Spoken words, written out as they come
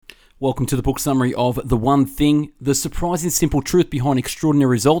Welcome to the book summary of The One Thing, The Surprising Simple Truth Behind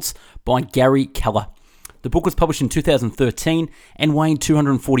Extraordinary Results by Gary Keller. The book was published in 2013 and weighing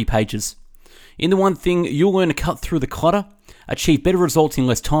 240 pages. In The One Thing, you'll learn to cut through the clutter, achieve better results in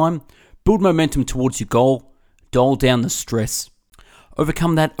less time, build momentum towards your goal, dial down the stress,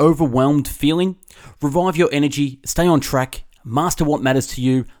 overcome that overwhelmed feeling, revive your energy, stay on track, master what matters to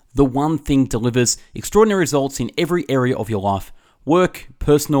you. The One Thing delivers extraordinary results in every area of your life. Work,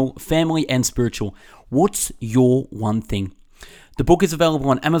 personal, family, and spiritual. What's your one thing? The book is available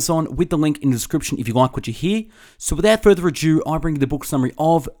on Amazon with the link in the description if you like what you hear. So without further ado, I bring you the book summary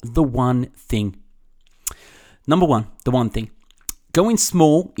of The One Thing. Number 1, The One Thing. Going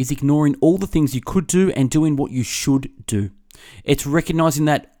small is ignoring all the things you could do and doing what you should do. It's recognizing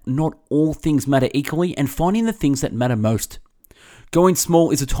that not all things matter equally and finding the things that matter most. Going small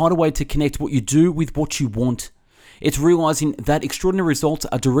is a tighter way to connect what you do with what you want. It's realizing that extraordinary results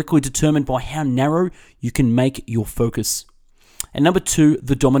are directly determined by how narrow you can make your focus. And number 2,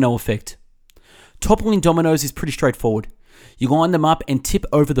 the domino effect. Toppling dominoes is pretty straightforward. You line them up and tip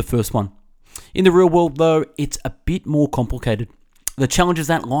over the first one. In the real world, though, it's a bit more complicated. The challenge is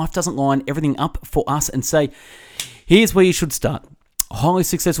that life doesn't line everything up for us and say, here's where you should start. Highly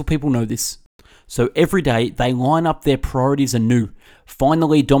successful people know this. So every day, they line up their priorities anew, find the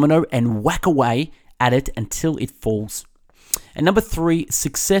lead domino, and whack away at it until it falls. And number 3,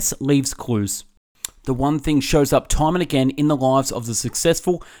 success leaves clues. The One Thing shows up time and again in the lives of the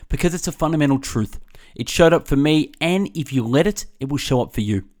successful because it's a fundamental truth. It showed up for me, and if you let it, it will show up for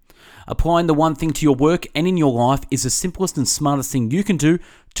you. Applying the One Thing to your work and in your life is the simplest and smartest thing you can do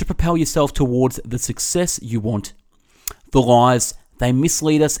to propel yourself towards the success you want. The lies, they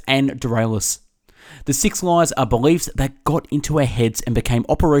mislead us and derail us. The 6 lies are beliefs that got into our heads and became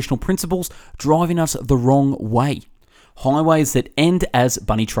operational principles, driving us the wrong way. Highways that end as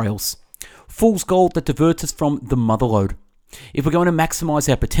bunny trails. Fool's gold that diverts us from the motherlode. If we're going to maximize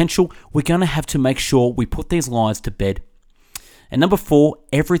our potential, we're going to have to make sure we put these lies to bed. And number 4,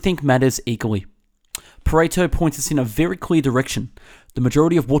 everything matters equally. Pareto points us in a very clear direction. The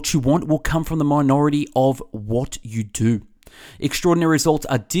majority of what you want will come from the minority of what you do. Extraordinary results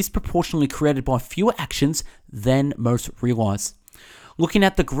are disproportionately created by fewer actions than most realize. Looking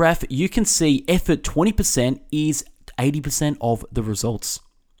at the graph, you can see effort 20% is 80% of the results.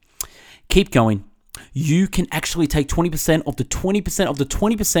 Keep going. You can actually take 20% of the 20% of the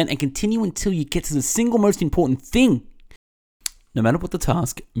 20% and continue until you get to the single most important thing. No matter what the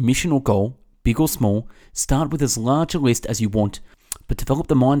task, mission or goal, big or small, start with as large a list as you want. But develop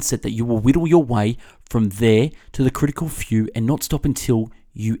the mindset that you will whittle your way from there to the critical few and not stop until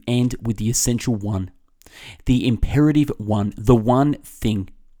you end with the essential one. The imperative one, the one thing.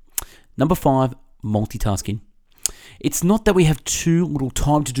 Number 5, multitasking. It's not that we have too little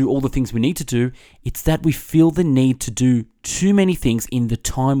time to do all the things we need to do, it's that we feel the need to do too many things in the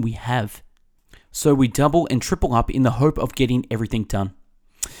time we have. So we double and triple up in the hope of getting everything done.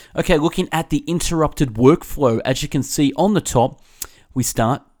 Okay, looking at the interrupted workflow, as you can see on the top, we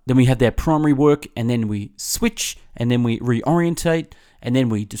start, then we have their primary work, and then we switch, and then we reorientate, and then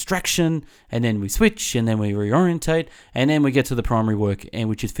we distraction, and then we switch, and then we reorientate, and then we get to the primary work, and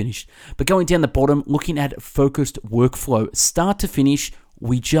which is finished. But going down the bottom, looking at focused workflow, start to finish,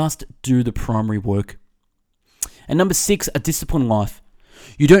 we just do the primary work. And number 6, a disciplined life.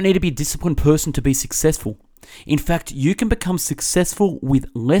 You don't need to be a disciplined person to be successful. In fact, you can become successful with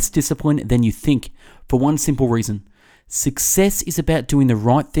less discipline than you think, for one simple reason. Success is about doing the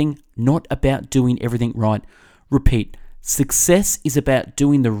right thing, not about doing everything right. Repeat, success is about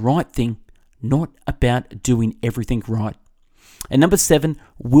doing the right thing, not about doing everything right. And number 7,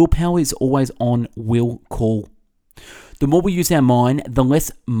 willpower is always on will call. The more we use our mind, the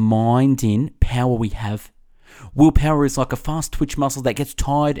less mind-in power we have. Willpower is like a fast twitch muscle that gets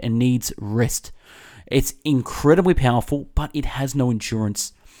tired and needs rest. It's incredibly powerful, but it has no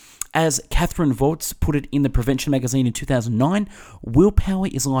endurance. As Catherine Vautz put it in the Prevention magazine in 2009, willpower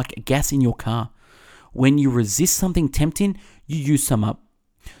is like gas in your car. When you resist something tempting, you use some up.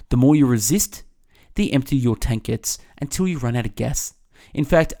 The more you resist, the emptier your tank gets until you run out of gas. In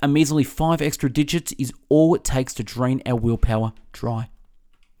fact, a measly 5 extra digits is all it takes to drain our willpower dry.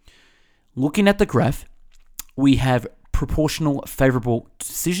 Looking at the graph, we have proportional favorable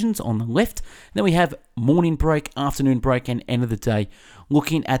decisions on the left. Then we have morning break, afternoon break, and end of the day.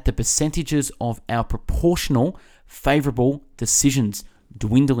 Looking at the percentages of our proportional favorable decisions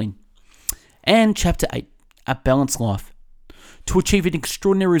dwindling. And chapter 8, a balanced life. To achieve an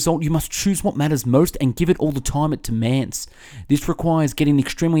extraordinary result, you must choose what matters most and give it all the time it demands. This requires getting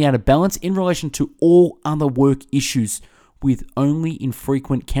extremely out of balance in relation to all other work issues. with only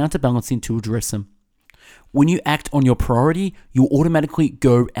infrequent counterbalancing to address them. When you act on your priority, you'll automatically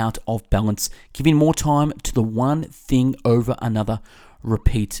go out of balance, giving more time to the one thing over another.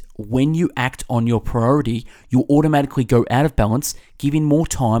 Repeat, when you act on your priority, you'll automatically go out of balance, giving more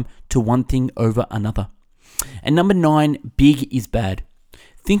time to one thing over another. And number 9, big is bad.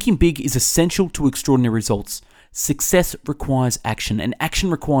 Thinking big is essential to extraordinary results. Success requires action, and action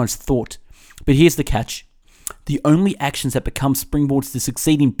requires thought. But here's the catch. The only actions that become springboards to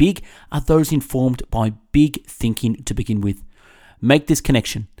succeeding big are those informed by big thinking to begin with. Make this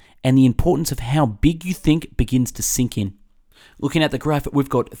connection, and the importance of how big you think begins to sink in. Looking at the graph, we've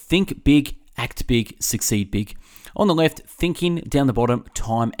got think big, act big, succeed big. On the left, thinking, down the bottom,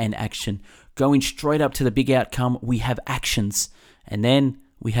 time and action. Going straight up to the big outcome, we have actions. And then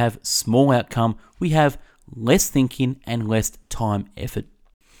we have small outcome, we have less thinking and less time effort.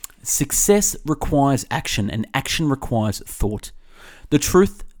 Success requires action, and action requires thought. The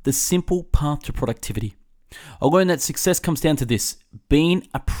truth, the simple path to productivity. I learned that success comes down to this: being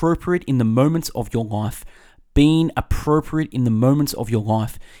appropriate in the moments of your life. Being appropriate in the moments of your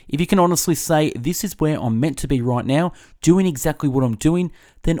life. If you can honestly say, this is where I'm meant to be right now, doing exactly what I'm doing,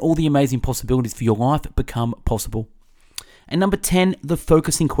 then all the amazing possibilities for your life become possible. And number 10, the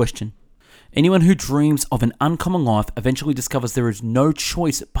focusing question. Anyone who dreams of an uncommon life eventually discovers there is no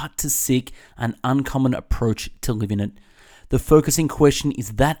choice but to seek an uncommon approach to living it. The focusing question is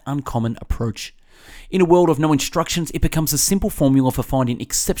that uncommon approach. In a world of no instructions, it becomes a simple formula for finding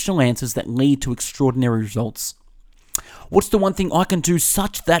exceptional answers that lead to extraordinary results. What's the one thing I can do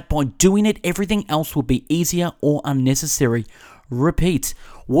such that by doing it, everything else will be easier or unnecessary? Repeat.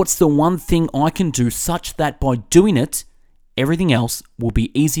 What's the one thing I can do such that by doing it, everything else will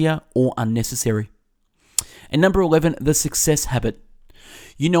be easier or unnecessary? And number 11, the success habit.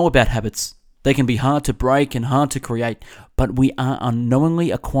 You know about habits. They can be hard to break and hard to create, but we are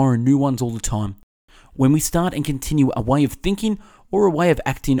unknowingly acquiring new ones all the time. When we start and continue a way of thinking or a way of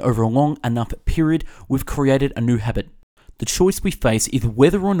acting over a long enough period, we've created a new habit. The choice we face is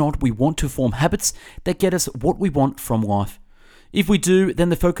whether or not we want to form habits that get us what we want from life. If we do, then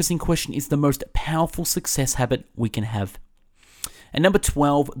the focusing question is the most powerful success habit we can have. And number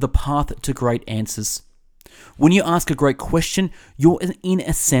 12, the path to great answers. When you ask a great question, you're in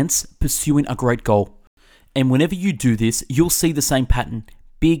a sense pursuing a great goal. And whenever you do this, you'll see the same pattern,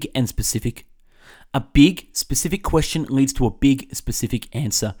 big and specific. A big, specific question leads to a big, specific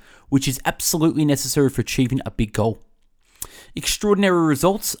answer, which is absolutely necessary for achieving a big goal. Extraordinary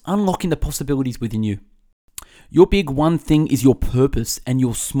results, unlocking the possibilities within you. Your big one thing is your purpose, and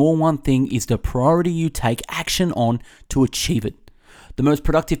your small one thing is the priority you take action on to achieve it. The most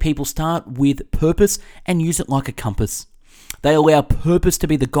productive people start with purpose and use it like a compass. They allow purpose to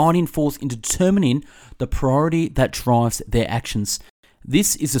be the guiding force in determining the priority that drives their actions.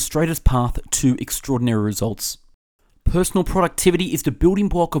 This is the straightest path to extraordinary results. Personal productivity is the building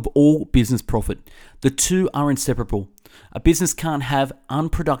block of all business profit. The two are inseparable. A business can't have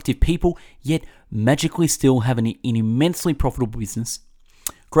unproductive people, yet magically still have an immensely profitable business.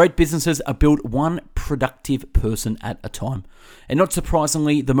 Great businesses are built one productive person at a time. And not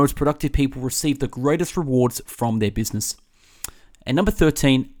surprisingly, the most productive people receive the greatest rewards from their business. And number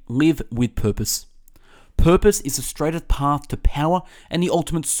 13, live with purpose. Purpose is the straightest path to power and the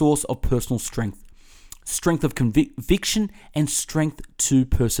ultimate source of personal strength. Strength of conviction and strength to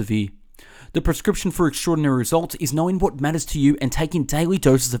persevere. The prescription for extraordinary results is knowing what matters to you and taking daily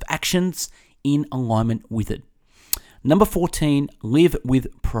doses of actions in alignment with it. Number 14, live with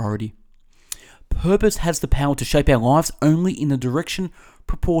priority. Purpose has the power to shape our lives only in the direction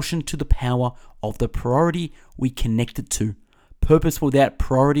proportion to the power of the priority we connect it to. Purpose without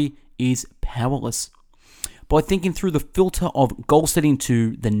priority is powerless. By thinking through the filter of goal setting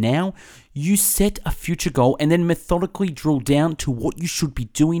to the now, you set a future goal and then methodically drill down to what you should be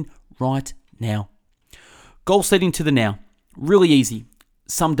doing right now. Goal setting to the now. Really easy.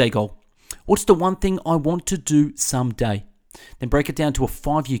 Someday goal. What's the one thing I want to do someday? Then break it down to a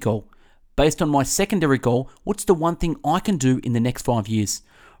 5-year goal. Based on my secondary goal, what's the one thing I can do in the next 5 years?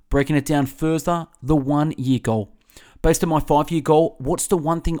 Breaking it down further, the 1-year goal. Based on my 5-year goal, what's the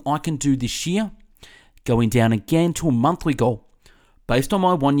one thing I can do this year? Going down again to a monthly goal. Based on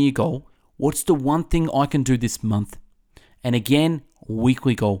my 1-year goal, what's the one thing I can do this month? And again,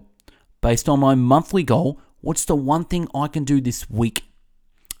 weekly goal. Based on my monthly goal, what's the one thing I can do this week?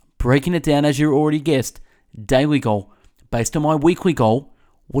 Breaking it down, as you already guessed, daily goal. Based on my weekly goal,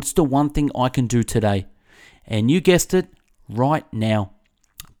 what's the one thing I can do today? And you guessed it, right now.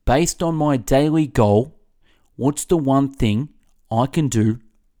 Based on my daily goal, what's the one thing I can do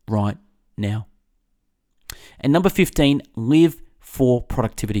right now? And number 15, live for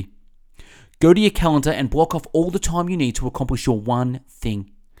productivity. Go to your calendar and block off all the time you need to accomplish your one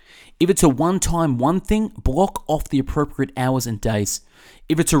thing. If it's a one-time one thing, block off the appropriate hours and days.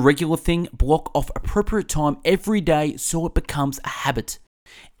 If it's a regular thing, block off appropriate time every day so it becomes a habit.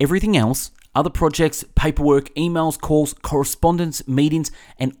 Everything else, other projects, paperwork, emails, calls, correspondence, meetings,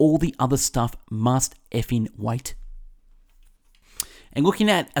 and all the other stuff must effing wait. And looking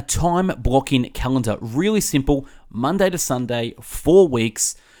at a time blocking calendar, really simple, Monday to Sunday, 4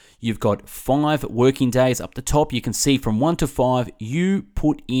 weeks. You've got 5 working days up the top. You can see from 1 to 5, you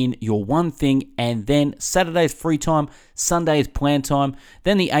put in your one thing, and then Saturday is free time, Sunday is plan time,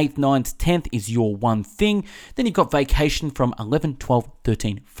 then the 8th, 9th, 10th is your one thing. Then you've got vacation from 11, 12,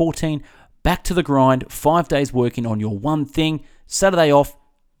 13, 14, back to the grind, 5 days working on your one thing, Saturday off,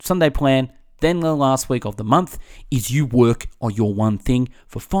 Sunday plan, then the last week of the month is you work on your one thing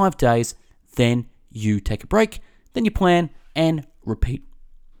for 5 days, then you take a break, then you plan and repeat.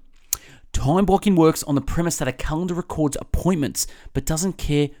 Time blocking works on the premise that a calendar records appointments, but doesn't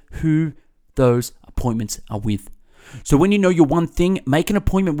care who those appointments are with. So when you know your one thing, make an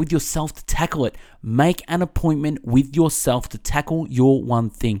appointment with yourself to tackle it. Make an appointment with yourself to tackle your one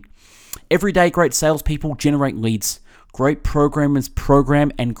thing. Everyday great salespeople generate leads. Great programmers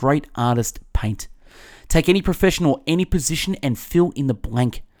program, and great artists paint. Take any profession or any position and fill in the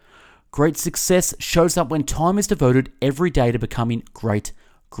blank. Great success shows up when time is devoted every day to becoming great.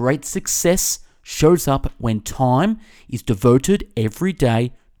 Great success shows up when time is devoted every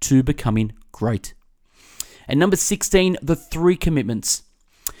day to becoming great. And number 16, the 3 commitments.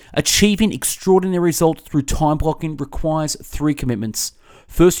 Achieving extraordinary results through time blocking requires 3 commitments.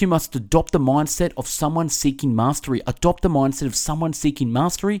 First, you must adopt the mindset of someone seeking mastery. Adopt the mindset of someone seeking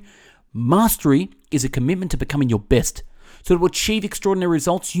mastery. Mastery is a commitment to becoming your best. So to achieve extraordinary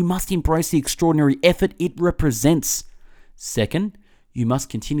results, you must embrace the extraordinary effort it represents. Second, you must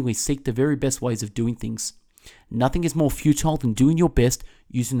continually seek the very best ways of doing things. Nothing is more futile than doing your best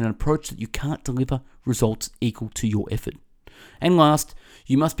using an approach that you can't deliver results equal to your effort. And last,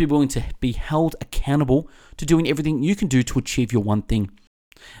 you must be willing to be held accountable to doing everything you can do to achieve your one thing.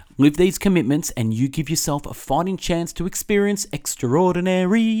 Live these commitments and you give yourself a fighting chance to experience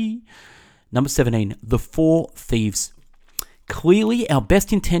extraordinary. Number 17, the 4 thieves. Clearly, our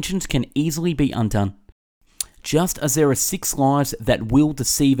best intentions can easily be undone. Just as there are 6 lies that will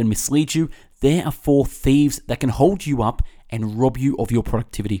deceive and mislead you, there are 4 thieves that can hold you up and rob you of your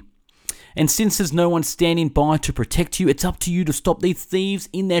productivity. And since there's no one standing by to protect you, it's up to you to stop these thieves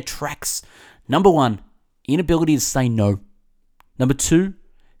in their tracks. Number 1, inability to say no. Number 2,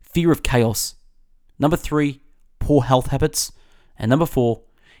 fear of chaos. Number 3, poor health habits. And number 4,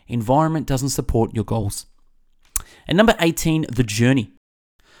 environment doesn't support your goals. And number 18, the journey.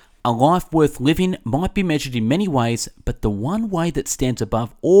 A life worth living might be measured in many ways, but the one way that stands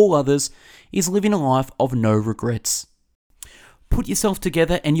above all others is living a life of no regrets. Put yourself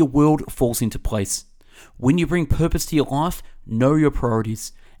together and your world falls into place. When you bring purpose to your life, know your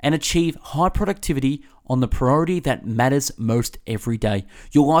priorities and achieve high productivity on the priority that matters most every day.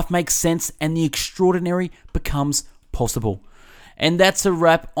 Your life makes sense and the extraordinary becomes possible. And that's a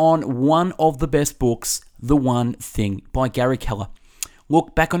wrap on one of the best books, The One Thing by Gary Keller.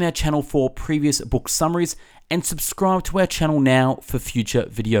 Look back on our channel for previous book summaries and subscribe to our channel now for future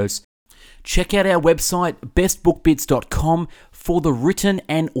videos. Check out our website, bestbookbits.com, for the written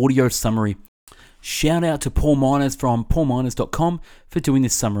and audio summary. Shout out to Paul Miners from paulminers.com for doing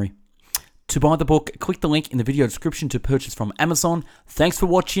this summary. To buy the book, click the link in the video description to purchase from Amazon. Thanks for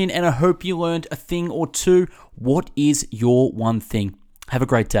watching, and I hope you learned a thing or two. What is your one thing? Have a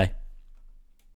great day.